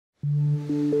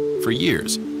For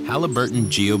years, Halliburton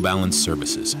geobalance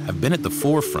services have been at the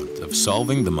forefront of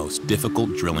solving the most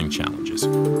difficult drilling challenges.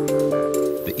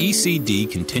 The ECD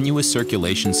continuous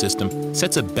circulation system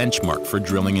sets a benchmark for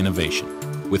drilling innovation,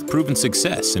 with proven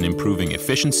success in improving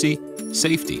efficiency,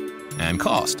 safety, and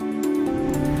cost. In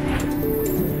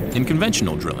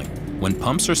conventional drilling, when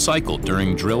pumps are cycled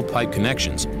during drill pipe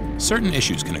connections, certain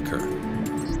issues can occur.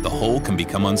 The hole can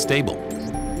become unstable,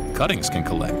 cuttings can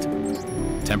collect,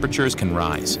 temperatures can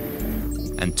rise,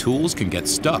 and tools can get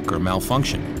stuck or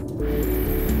malfunction.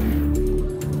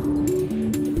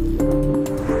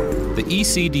 The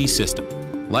ECD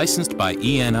system, licensed by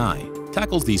ENI,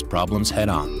 tackles these problems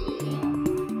head-on.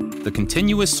 The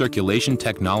continuous circulation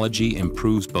technology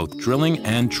improves both drilling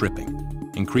and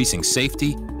tripping, increasing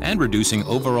safety and reducing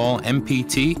overall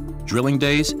MPT, drilling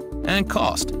days, and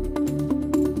cost.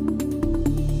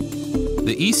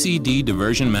 The ECD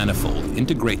diversion manifold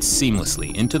integrates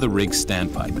seamlessly into the rig's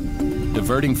standpipe,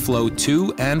 diverting flow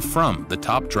to and from the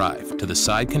top drive to the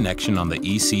side connection on the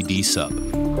ECD sub.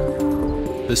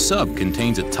 The sub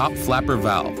contains a top flapper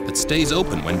valve that stays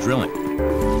open when drilling.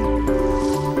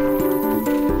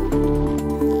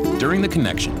 During the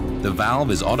connection, the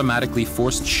valve is automatically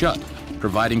forced shut,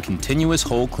 providing continuous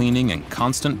hole cleaning and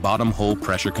constant bottom hole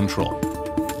pressure control.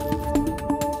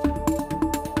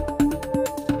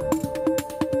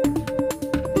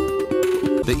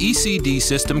 The ECD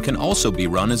system can also be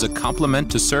run as a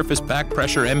complement to surface back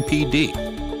pressure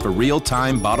MPD for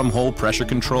real-time bottom hole pressure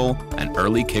control and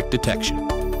early kick detection.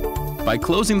 By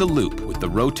closing the loop with the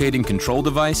rotating control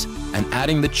device and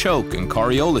adding the choke and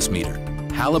Coriolis meter,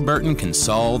 Halliburton can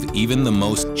solve even the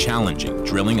most challenging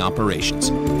drilling operations.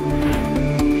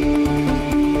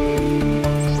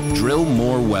 Drill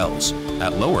more wells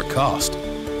at lower cost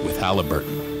with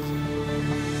Halliburton.